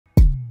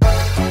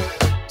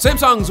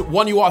Samsung's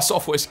One UI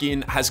software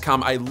skin has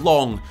come a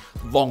long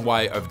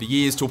way over the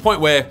years to a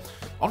point where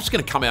I'm just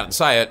gonna come out and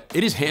say it,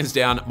 it is hands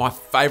down my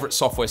favorite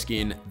software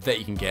skin that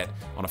you can get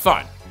on a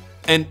phone.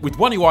 And with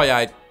One UI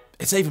 8,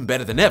 it's even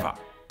better than ever.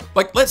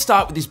 Like, let's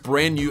start with this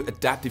brand new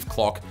adaptive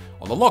clock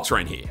on the lock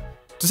screen here.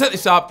 To set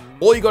this up,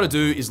 all you gotta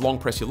do is long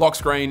press your lock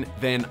screen,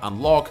 then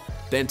unlock,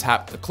 then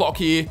tap the clock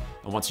here.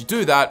 And once you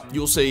do that,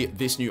 you'll see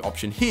this new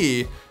option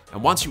here.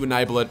 And once you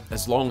enable it,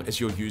 as long as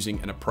you're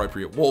using an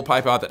appropriate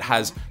wallpaper that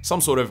has some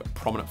sort of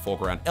prominent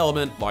foreground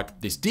element like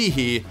this deer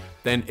here,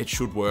 then it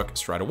should work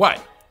straight away.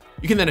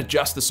 You can then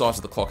adjust the size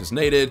of the clock as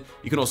needed.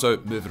 You can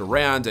also move it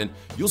around and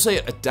you'll see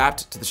it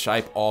adapt to the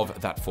shape of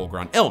that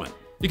foreground element.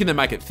 You can then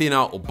make it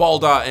thinner or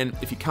bolder, and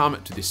if you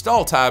come to this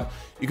style tab,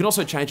 you can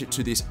also change it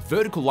to this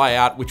vertical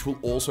layout, which will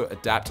also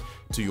adapt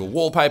to your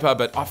wallpaper,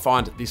 but I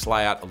find this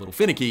layout a little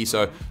finicky,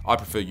 so I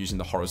prefer using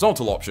the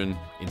horizontal option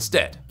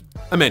instead.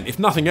 I mean, if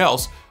nothing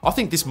else, I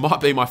think this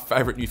might be my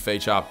favorite new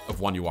feature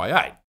of One UI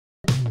 8.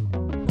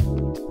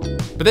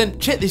 But then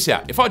check this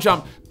out. If I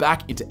jump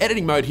back into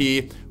editing mode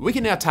here, we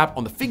can now tap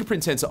on the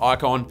fingerprint sensor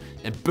icon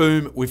and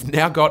boom, we've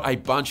now got a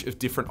bunch of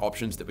different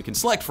options that we can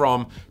select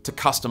from to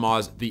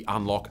customize the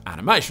unlock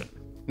animation.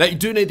 Now, you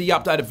do need the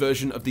updated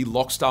version of the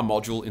Lockstar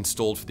module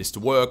installed for this to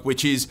work,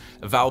 which is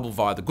available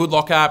via the Good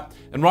Lock app.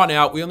 And right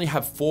now, we only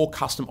have 4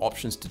 custom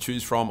options to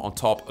choose from on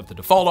top of the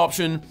default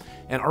option.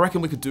 And I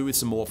reckon we could do with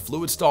some more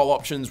fluid style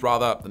options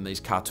rather than these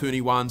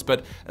cartoony ones,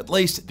 but at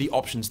least the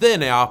option's there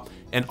now,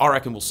 and I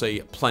reckon we'll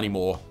see plenty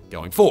more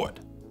going forward.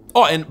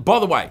 Oh, and by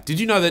the way, did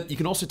you know that you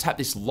can also tap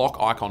this lock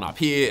icon up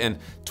here and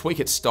tweak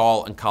its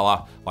style and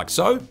color like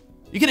so?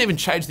 You can even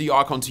change the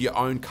icon to your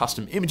own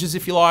custom images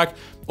if you like,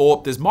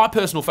 or there's my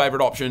personal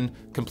favorite option,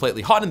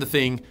 completely hiding the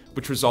thing,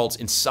 which results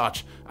in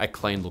such a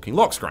clean looking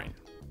lock screen.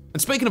 And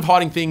speaking of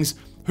hiding things,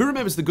 who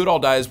remembers the good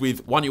old days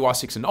with One UI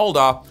 6 and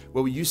older,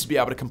 where we used to be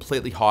able to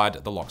completely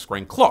hide the lock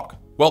screen clock?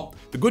 Well,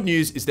 the good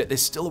news is that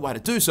there's still a way to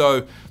do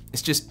so,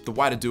 it's just the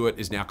way to do it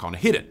is now kind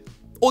of hidden.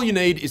 All you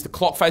need is the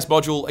clock face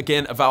module,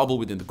 again, available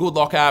within the Good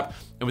Lock app.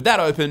 And with that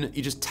open,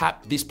 you just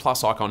tap this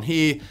plus icon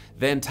here,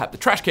 then tap the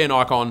trash can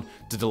icon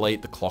to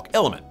delete the clock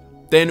element.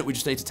 Then we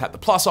just need to tap the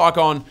plus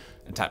icon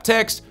and tap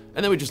text,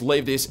 and then we just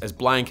leave this as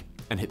blank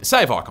and hit the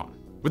save icon.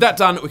 With that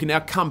done, we can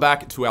now come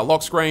back to our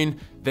lock screen,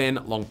 then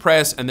long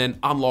press, and then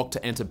unlock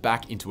to enter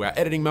back into our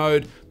editing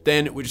mode.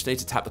 Then we just need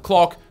to tap the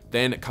clock,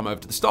 then come over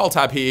to the style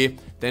tab here,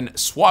 then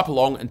swipe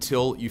along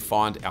until you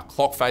find our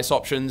clock face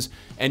options,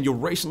 and your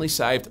recently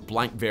saved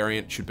blank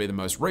variant should be the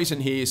most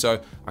recent here, so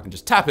I can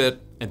just tap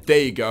it, and there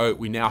you go.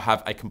 We now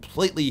have a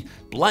completely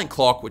blank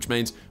clock, which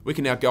means we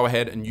can now go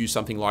ahead and use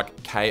something like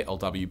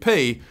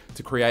KLWP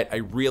to create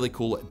a really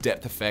cool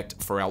depth effect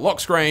for our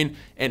lock screen.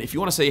 And if you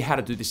want to see how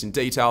to do this in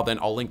detail, then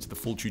I'll link to the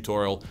full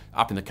tutorial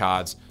up in the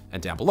cards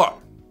and down below.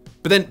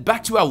 But then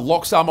back to our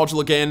Lockstar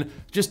module again,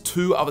 just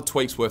 2 other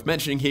tweaks worth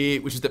mentioning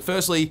here, which is that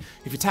firstly,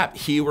 if you tap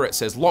here where it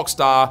says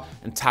Lockstar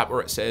and tap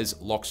where it says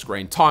lock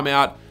screen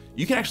timeout,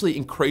 you can actually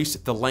increase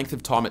the length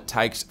of time it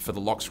takes for the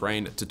lock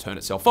screen to turn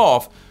itself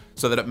off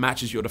so that it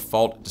matches your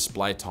default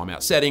display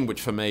timeout setting, which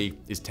for me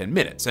is 10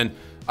 minutes. And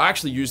I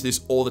actually use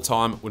this all the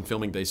time when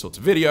filming these sorts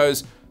of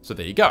videos, so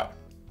there you go.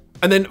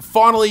 And then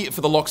finally,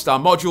 for the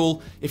Lockstar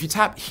module, if you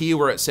tap here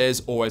where it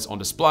says always on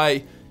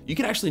display, you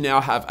can actually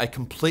now have a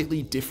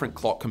completely different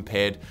clock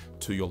compared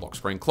to your lock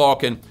screen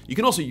clock. And you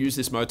can also use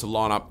this mode to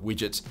line up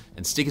widgets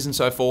and stickers and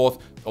so forth,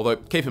 although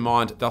keep in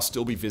mind, they'll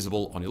still be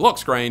visible on your lock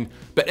screen.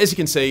 But as you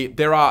can see,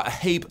 there are a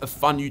heap of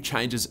fun new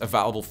changes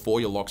available for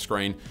your lock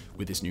screen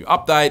with this new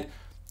update.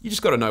 You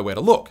just gotta know where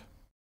to look.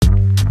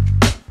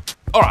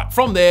 All right,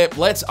 from there,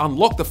 let's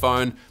unlock the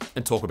phone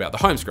and talk about the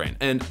home screen.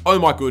 And oh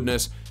my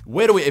goodness,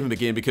 where do we even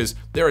begin? Because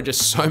there are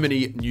just so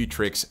many new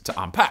tricks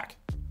to unpack.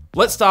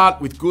 Let's start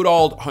with good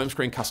old home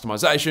screen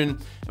customization.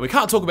 And we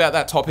can't talk about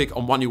that topic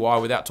on One UI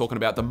without talking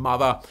about the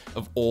mother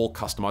of all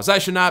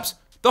customization apps,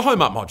 the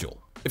Home Up module.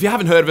 If you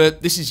haven't heard of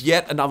it, this is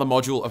yet another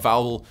module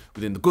available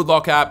within the Good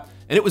Lock app,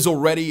 and it was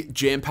already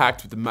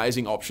jam-packed with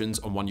amazing options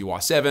on One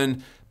UI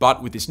 7,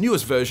 but with this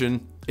newest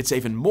version, it's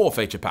even more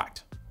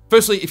feature-packed.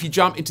 Firstly, if you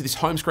jump into this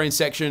home screen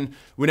section,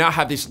 we now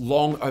have this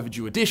long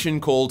overdue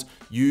addition called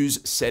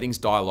Use Settings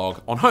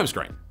Dialog on Home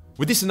Screen.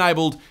 With this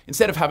enabled,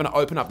 instead of having to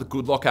open up the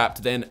Good Lock app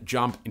to then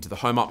jump into the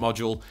Home Up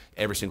module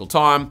every single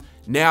time,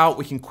 now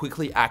we can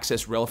quickly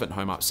access relevant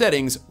Home Up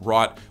settings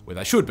right where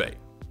they should be.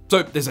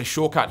 So there's a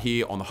shortcut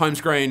here on the home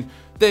screen,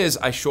 there's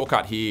a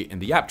shortcut here in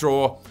the app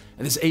drawer,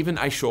 and there's even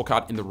a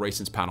shortcut in the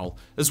Recents panel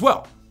as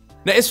well.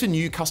 Now, as for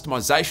new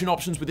customization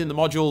options within the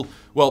module,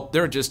 well,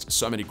 there are just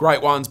so many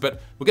great ones,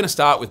 but we're gonna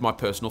start with my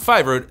personal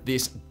favorite,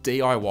 this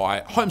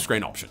DIY home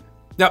screen option.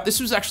 Now, this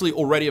was actually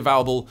already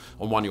available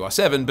on One UI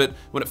 7, but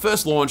when it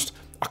first launched,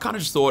 I kind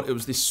of just thought it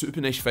was this super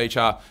niche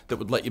feature that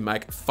would let you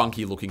make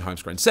funky looking home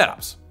screen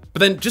setups. But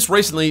then just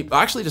recently,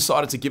 I actually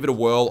decided to give it a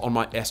whirl on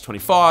my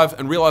S25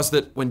 and realized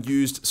that when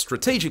used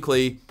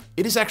strategically,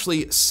 it is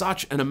actually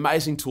such an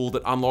amazing tool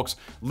that unlocks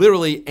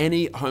literally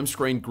any home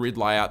screen grid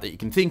layout that you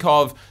can think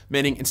of,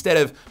 meaning instead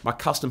of my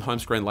custom home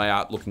screen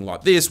layout looking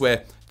like this,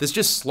 where there's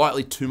just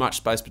slightly too much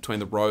space between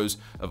the rows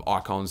of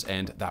icons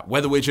and that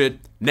weather widget,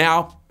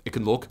 now it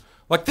can look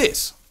like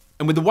this.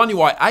 And with the One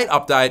UI 8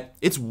 update,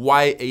 it's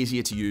way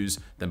easier to use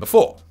than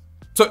before.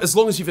 So as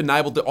long as you've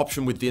enabled the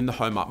option within the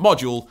Home Up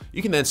module,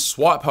 you can then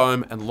swipe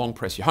home and long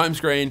press your home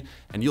screen,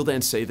 and you'll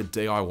then see the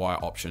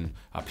DIY option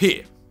up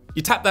here.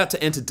 You tap that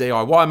to enter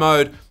DIY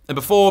mode, and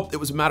before it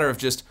was a matter of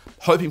just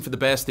hoping for the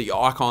best that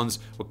your icons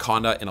were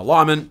kinda in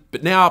alignment,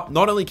 but now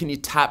not only can you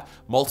tap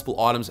multiple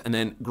items and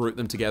then group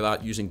them together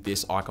using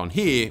this icon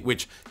here,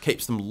 which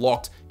keeps them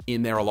locked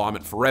in their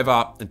alignment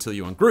forever until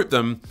you ungroup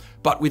them,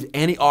 but with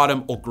any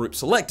item or group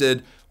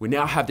selected, we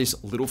now have this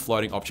little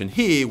floating option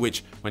here,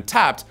 which when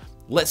tapped,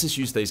 lets us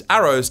use these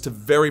arrows to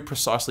very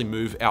precisely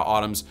move our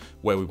items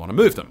where we want to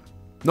move them.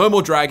 No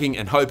more dragging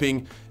and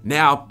hoping,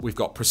 now we've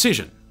got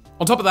precision.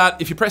 On top of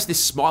that, if you press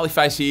this smiley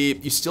face here,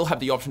 you still have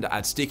the option to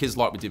add stickers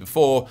like we did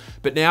before,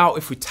 but now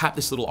if we tap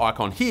this little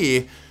icon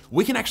here,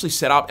 we can actually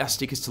set up our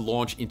stickers to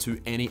launch into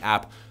any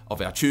app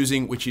of our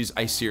choosing, which is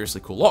a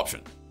seriously cool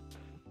option.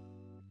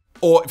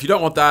 Or if you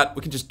don't want that,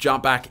 we can just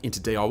jump back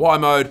into DIY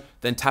mode,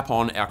 then tap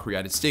on our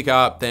created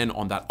sticker, then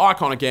on that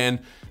icon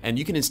again, and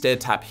you can instead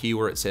tap here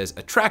where it says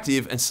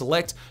attractive and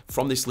select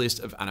from this list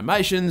of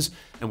animations.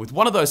 And with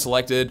one of those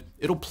selected,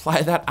 it'll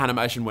play that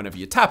animation whenever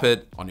you tap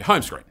it on your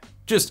home screen.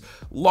 Just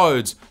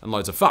loads and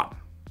loads of fun.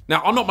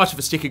 Now, I'm not much of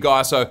a sticker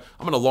guy, so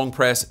I'm gonna long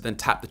press, then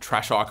tap the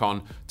trash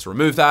icon to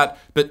remove that.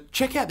 But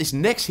check out this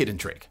next hidden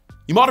trick.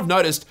 You might have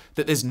noticed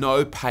that there's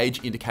no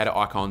page indicator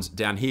icons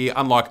down here,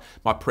 unlike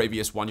my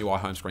previous One UI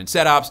home screen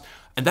setups,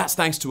 and that's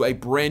thanks to a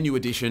brand new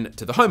addition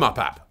to the Home Up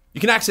app. You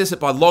can access it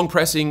by long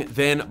pressing,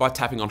 then by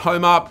tapping on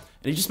Home Up,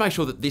 and you just make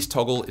sure that this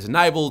toggle is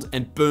enabled,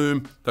 and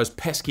boom, those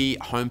pesky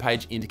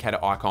homepage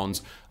indicator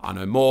icons are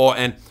no more.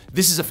 And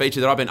this is a feature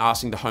that I've been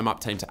asking the Home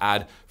Up team to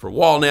add for a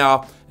while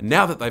now, and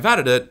now that they've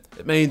added it,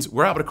 it means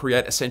we're able to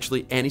create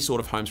essentially any sort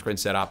of home screen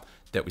setup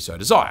that we so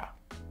desire.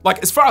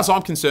 Like, as far as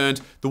I'm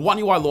concerned, the One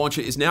UI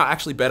launcher is now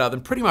actually better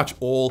than pretty much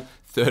all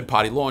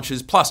third-party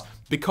launchers. Plus,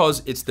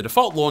 because it's the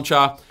default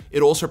launcher,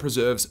 it also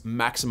preserves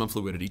maximum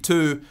fluidity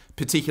too,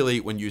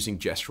 particularly when using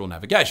gestural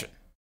navigation.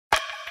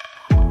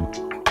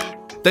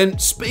 Then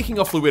speaking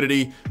of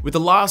fluidity, with the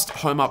last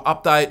Home Up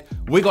update,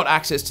 we got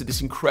access to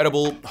this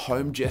incredible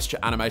home gesture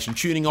animation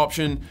tuning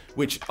option,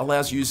 which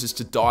allows users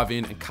to dive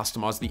in and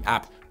customize the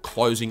app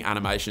closing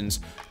animations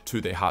to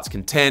their heart's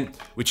content,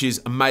 which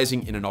is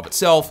amazing in and of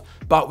itself.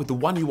 But with the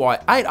One UI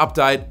 8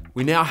 update,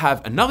 we now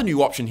have another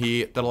new option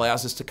here that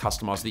allows us to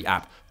customize the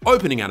app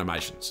opening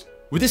animations.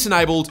 With this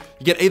enabled,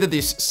 you get either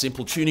this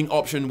simple tuning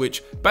option,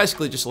 which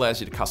basically just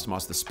allows you to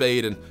customize the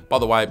speed. And by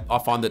the way, I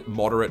find that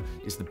moderate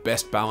is the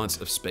best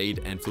balance of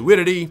speed and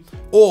fluidity.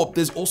 Or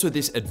there's also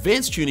this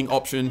advanced tuning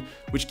option,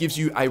 which gives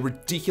you a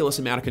ridiculous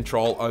amount of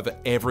control over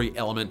every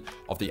element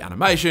of the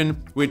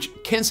animation, which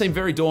can seem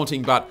very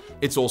daunting, but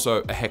it's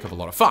also a heck of a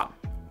lot of fun.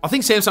 I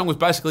think Samsung was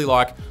basically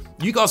like,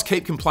 you guys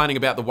keep complaining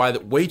about the way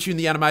that we tune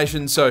the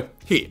animation, so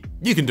here,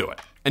 you can do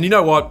it. And you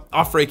know what?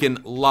 I freaking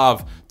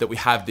love that we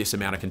have this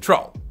amount of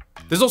control.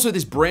 There's also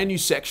this brand new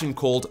section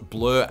called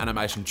Blur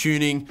Animation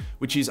Tuning,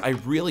 which is a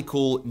really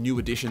cool new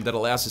addition that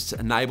allows us to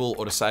enable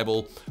or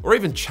disable, or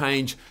even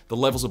change the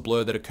levels of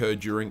blur that occur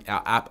during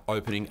our app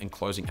opening and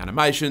closing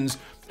animations.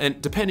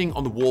 And depending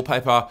on the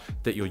wallpaper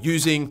that you're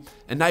using,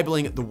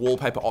 enabling the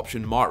wallpaper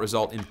option might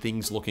result in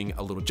things looking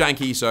a little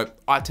janky, so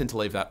I tend to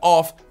leave that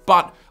off,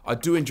 but I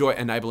do enjoy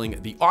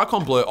enabling the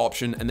icon blur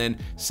option and then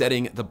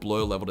setting the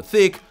blur level to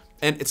thick.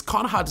 And it's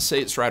kind of hard to see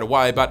it straight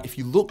away, but if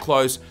you look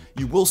close,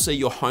 you will see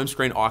your home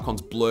screen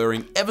icons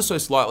blurring ever so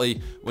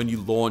slightly when you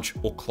launch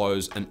or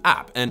close an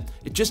app. And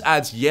it just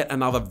adds yet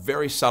another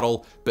very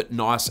subtle but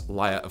nice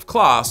layer of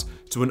class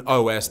to an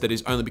OS that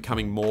is only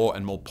becoming more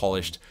and more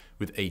polished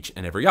with each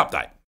and every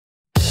update.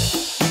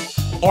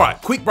 All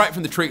right, quick break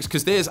from the tricks,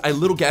 because there's a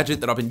little gadget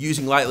that I've been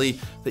using lately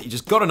that you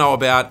just gotta know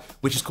about,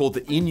 which is called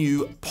the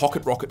INIU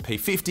Pocket Rocket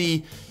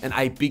P50, and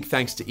a big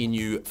thanks to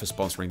INIU for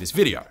sponsoring this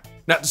video.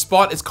 Now,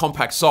 despite its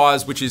compact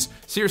size, which is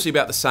seriously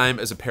about the same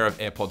as a pair of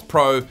AirPods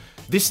Pro,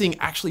 this thing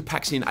actually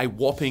packs in a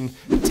whopping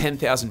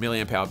 10,000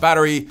 milliamp hour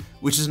battery,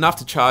 which is enough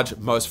to charge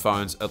most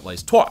phones at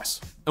least twice.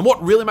 And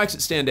what really makes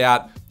it stand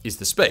out is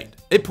the speed.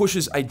 It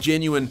pushes a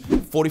genuine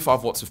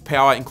 45 watts of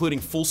power, including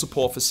full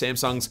support for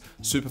Samsung's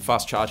Super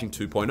Fast Charging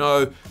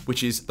 2.0,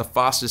 which is the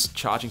fastest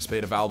charging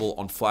speed available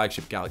on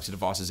flagship Galaxy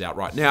devices out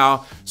right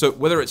now. So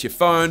whether it's your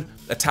phone,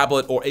 a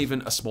tablet, or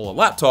even a smaller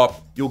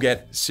laptop, you'll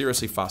get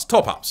seriously fast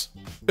top-ups.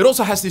 It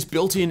also has this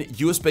built-in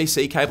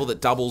USB-C cable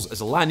that doubles as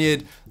a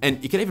lanyard,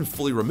 and you can even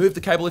fully remove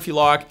the cable if you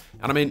like.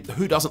 And I mean,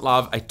 who doesn't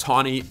love a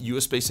tiny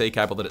USB-C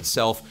cable that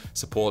itself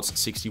supports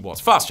 60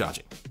 watts fast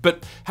charging?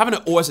 But having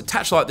it always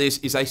attached like this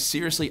is a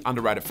seriously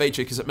underrated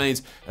feature, because it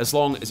means as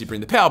long as you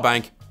bring the power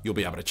bank, you'll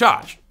be able to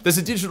charge. There's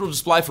a digital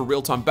display for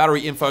real-time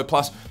battery info,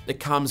 plus it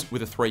comes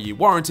with a 3-year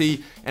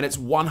warranty, and it's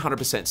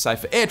 100% safe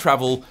for air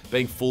travel,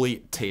 being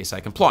fully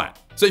TSA compliant.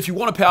 So if you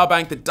want a power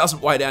bank that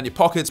doesn't weigh down your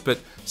pockets but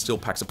still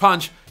packs a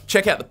punch,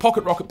 check out the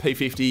Pocket Rocket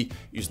P50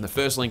 using the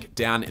first link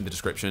down in the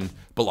description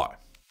below.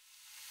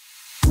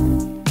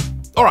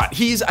 All right,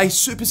 here's a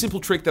super simple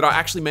trick that I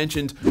actually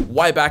mentioned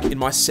way back in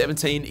my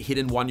 17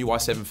 hidden One UI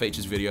 7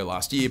 features video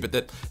last year, but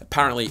that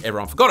apparently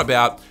everyone forgot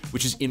about,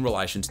 which is in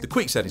relation to the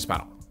quick settings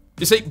panel.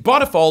 You see, by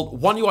default,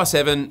 One UI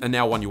 7 and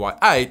now One UI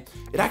 8,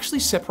 it actually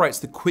separates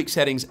the quick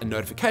settings and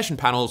notification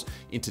panels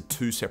into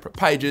 2 separate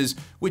pages,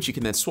 which you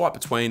can then swipe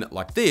between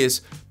like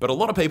this, but a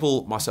lot of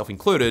people, myself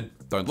included,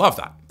 don't love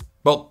that.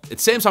 Well,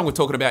 it's Samsung we're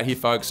talking about here,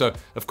 folks, so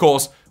of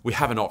course, we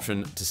have an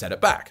option to set it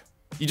back.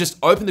 You just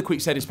open the quick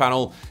settings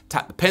panel,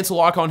 tap the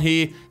pencil icon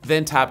here,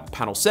 then tap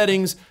panel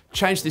settings,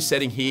 change this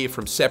setting here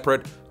from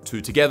separate to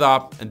together,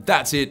 and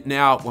that's it.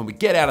 Now, when we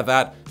get out of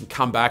that and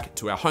come back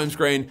to our home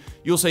screen,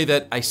 you'll see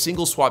that a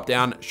single swipe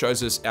down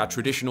shows us our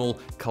traditional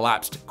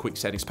collapsed quick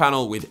settings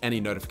panel with any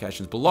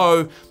notifications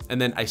below,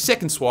 and then a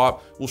second swipe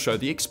will show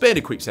the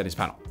expanded quick settings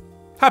panel.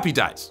 Happy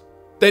days.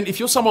 Then if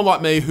you're someone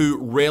like me who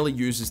rarely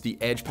uses the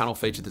Edge panel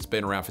feature that's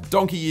been around for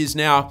donkey years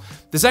now,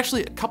 there's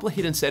actually a couple of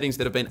hidden settings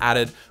that have been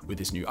added with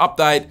this new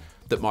update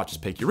that might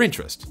just pique your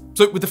interest.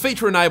 So with the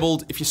feature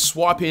enabled, if you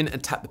swipe in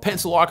and tap the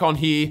pencil icon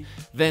here,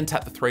 then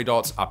tap the 3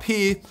 dots up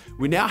here,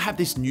 we now have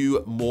this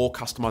new More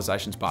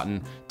Customizations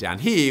button down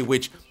here,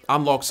 which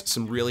unlocks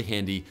some really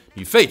handy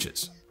new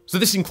features. So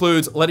this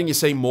includes letting you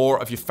see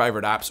more of your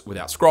favorite apps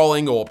without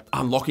scrolling, or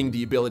unlocking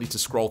the ability to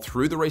scroll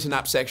through the recent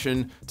apps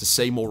section to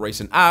see more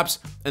recent apps.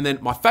 And then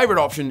my favorite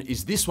option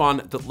is this one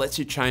that lets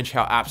you change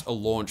how apps are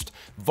launched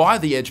via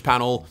the Edge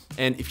panel.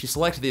 And if you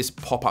select this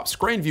pop-up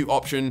screen view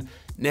option,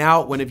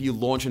 now whenever you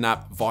launch an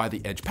app via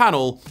the Edge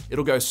panel,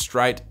 it'll go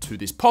straight to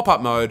this pop-up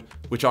mode,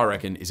 which I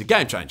reckon is a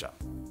game changer.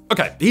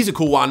 Okay, here's a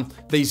cool one,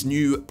 these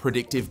new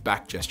predictive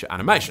back gesture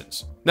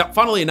animations. Now,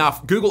 funnily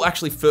enough, Google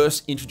actually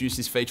first introduced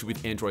this feature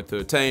with Android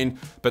 13,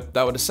 but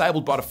they were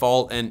disabled by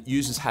default and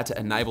users had to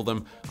enable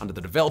them under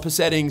the developer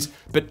settings.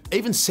 But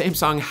even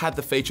Samsung had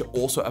the feature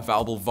also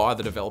available via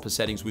the developer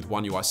settings with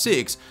One UI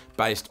 6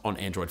 based on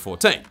Android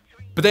 14.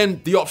 But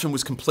then the option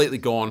was completely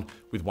gone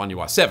with One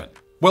UI 7.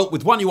 Well,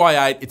 with One UI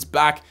 8, it's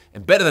back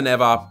and better than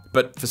ever,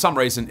 but for some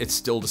reason, it's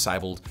still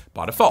disabled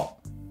by default.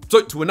 So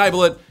to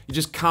enable it, you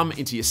just come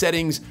into your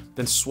settings,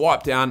 then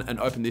swipe down and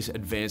open this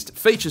advanced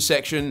features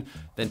section,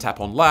 then tap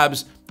on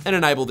labs and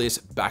enable this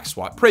back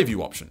swipe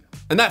preview option.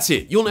 And that's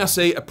it. You'll now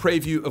see a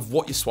preview of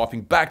what you're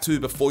swiping back to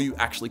before you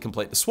actually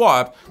complete the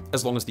swipe,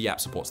 as long as the app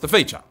supports the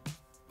feature.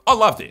 I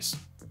love this.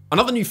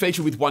 Another new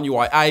feature with One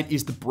UI 8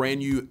 is the brand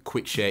new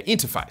Quick Share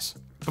interface.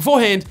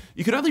 Beforehand,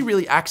 you could only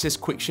really access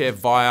Quick Share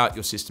via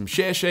your system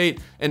share sheet,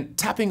 and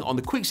tapping on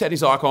the Quick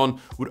Settings icon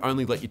would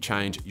only let you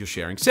change your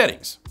sharing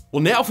settings.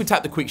 Well, now if we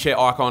tap the Quick Share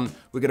icon,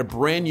 we get a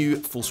brand new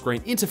full screen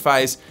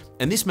interface,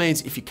 and this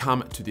means if you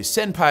come to this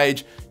send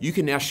page, you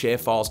can now share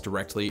files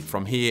directly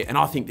from here, and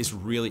I think this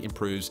really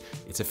improves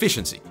its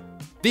efficiency.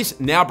 This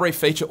Now Brief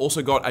feature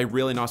also got a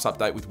really nice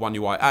update with One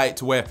UI 8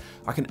 to where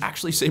I can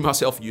actually see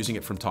myself using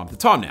it from time to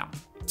time now.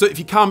 So if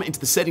you come into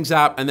the settings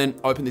app and then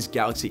open this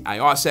Galaxy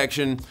AI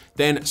section,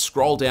 then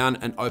scroll down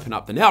and open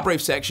up the Now Brief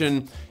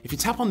section, if you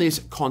tap on this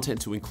content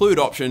to include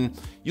option,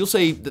 you'll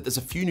see that there's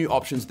a few new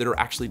options that are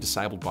actually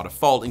disabled by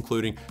default,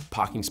 including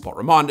parking spot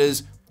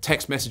reminders,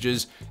 text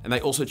messages, and they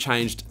also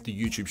changed the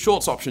YouTube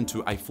Shorts option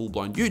to a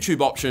full-blown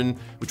YouTube option,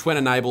 which when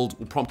enabled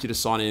will prompt you to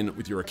sign in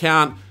with your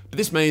account. But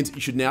this means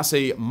you should now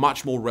see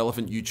much more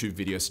relevant YouTube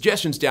video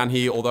suggestions down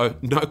here, although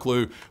no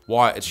clue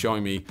why it's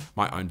showing me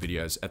my own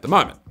videos at the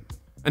moment.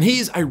 And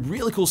here's a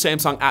really cool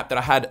Samsung app that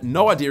I had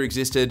no idea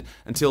existed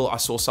until I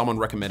saw someone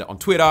recommend it on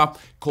Twitter,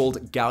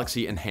 called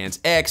Galaxy Enhance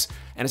X,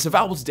 and it's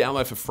available to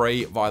download for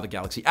free via the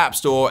Galaxy App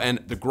Store. And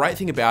the great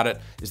thing about it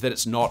is that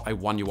it's not a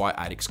One UI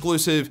 8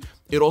 exclusive.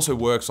 It also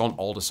works on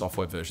older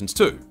software versions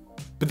too.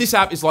 But this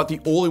app is like the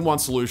all-in-one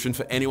solution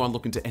for anyone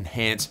looking to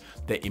enhance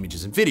their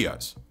images and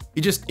videos.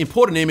 You just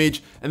import an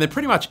image, and then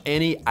pretty much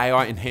any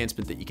AI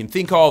enhancement that you can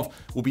think of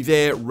will be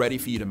there ready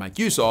for you to make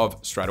use of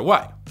straight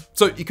away.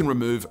 So you can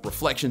remove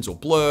reflections or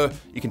blur,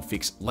 you can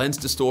fix lens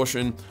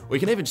distortion, or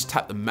you can even just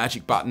tap the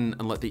magic button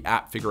and let the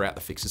app figure out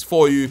the fixes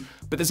for you.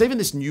 But there's even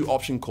this new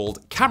option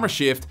called Camera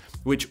Shift,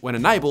 which when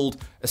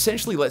enabled,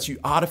 essentially lets you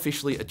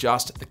artificially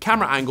adjust the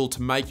camera angle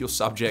to make your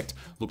subject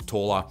look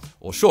taller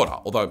or shorter,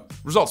 although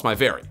results may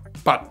vary.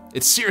 But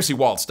it's seriously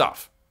wild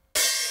stuff.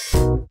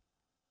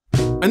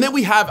 And then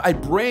we have a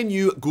brand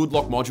new good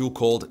lock module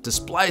called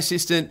Display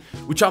Assistant,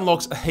 which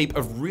unlocks a heap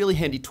of really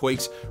handy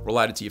tweaks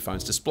related to your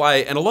phone's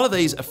display. And a lot of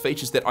these are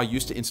features that I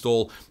used to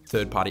install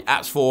third-party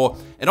apps for,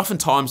 and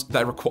oftentimes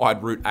they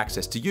required root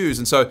access to use.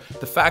 And so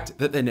the fact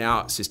that they're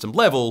now system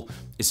level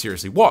is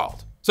seriously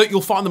wild. So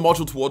you'll find the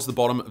module towards the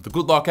bottom of the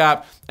Good Lock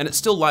app, and it's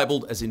still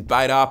labeled as in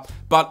beta,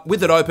 but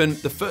with it open,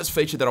 the first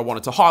feature that I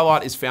wanted to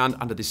highlight is found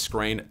under this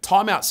screen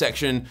timeout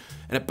section,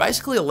 and it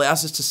basically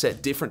allows us to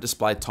set different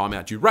display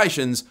timeout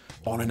durations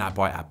on an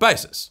app-by-app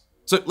basis.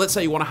 So let's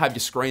say you want to have your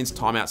screen's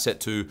timeout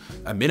set to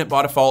a minute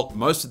by default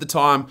most of the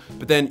time,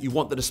 but then you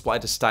want the display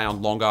to stay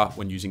on longer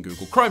when using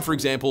Google Chrome, for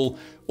example.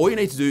 All you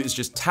need to do is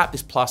just tap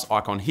this plus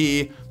icon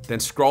here, then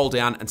scroll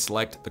down and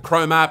select the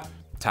Chrome app,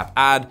 tap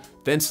add,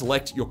 then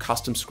select your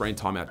custom screen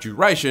timeout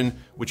duration,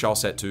 which I'll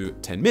set to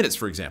 10 minutes,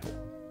 for example.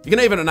 You can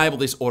even enable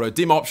this auto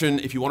dim option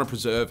if you want to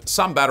preserve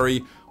some battery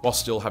while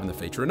still having the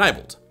feature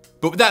enabled.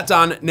 But with that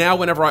done, now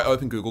whenever I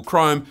open Google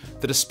Chrome,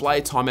 the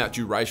display timeout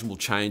duration will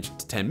change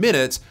to 10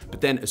 minutes,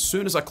 but then as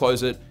soon as I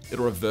close it,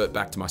 it'll revert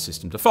back to my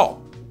system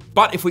default.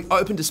 But if we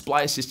open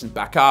Display Assistant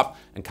back up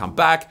and come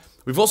back,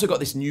 we've also got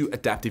this new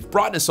adaptive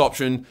brightness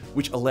option,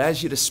 which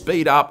allows you to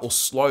speed up or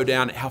slow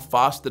down how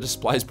fast the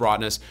display's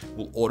brightness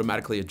will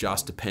automatically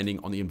adjust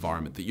depending on the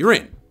environment that you're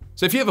in.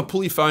 So if you ever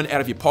pull your phone out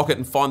of your pocket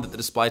and find that the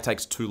display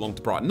takes too long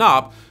to brighten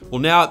up, well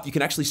now you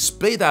can actually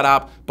speed that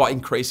up by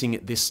increasing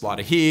this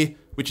slider here,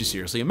 which is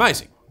seriously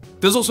amazing.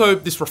 There's also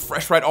this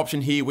refresh rate option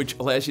here, which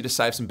allows you to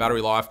save some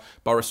battery life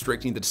by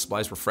restricting the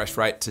display's refresh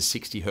rate to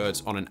 60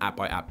 Hz on an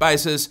app-by-app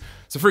basis.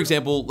 So for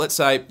example, let's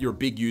say you're a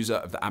big user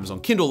of the Amazon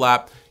Kindle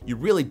app, you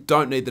really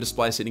don't need the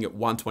display sitting at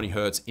 120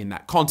 Hz in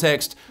that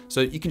context,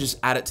 so you can just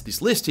add it to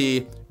this list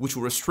here, which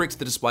will restrict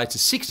the display to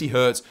 60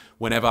 Hz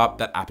whenever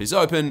that app is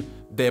open,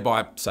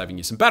 thereby saving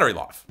you some battery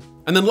life.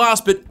 And then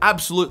last but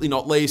absolutely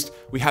not least,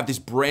 we have this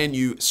brand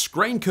new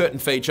screen curtain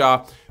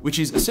feature, which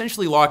is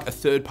essentially like a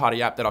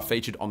third-party app that I've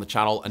featured on the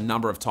channel a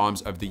number of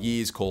times over the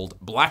years called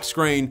Black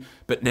Screen,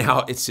 but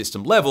now it's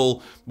system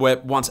level, where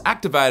once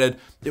activated,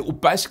 it will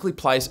basically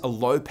place a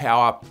low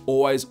power,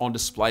 always on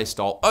display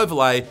style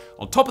overlay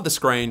on top of the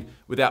screen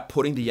without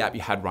putting the app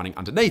you had running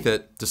underneath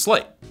it to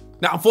sleep.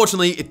 Now,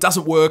 unfortunately, it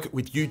doesn't work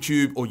with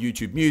YouTube or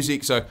YouTube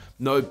Music, so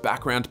no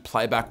background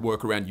playback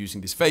workaround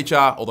using this feature,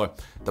 although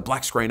the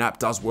Black Screen app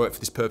does work for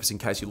this purpose in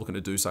case you're looking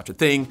to do such a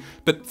thing.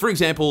 But for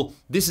example,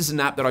 this is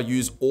an app that I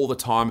use all the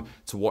time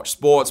to watch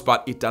sports,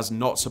 but it does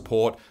not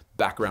support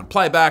background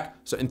playback.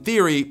 So in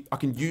theory, I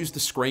can use the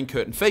screen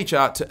curtain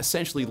feature to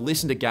essentially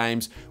listen to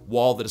games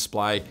while the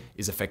display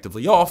is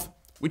effectively off,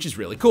 which is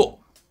really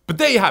cool. But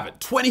there you have it,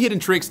 20 hidden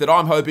tricks that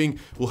I'm hoping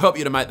will help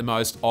you to make the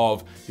most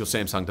of your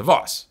Samsung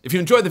device. If you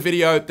enjoyed the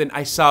video, then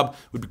a sub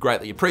would be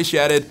greatly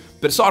appreciated.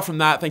 But aside from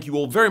that, thank you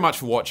all very much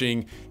for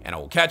watching, and I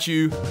will catch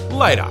you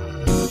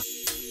later.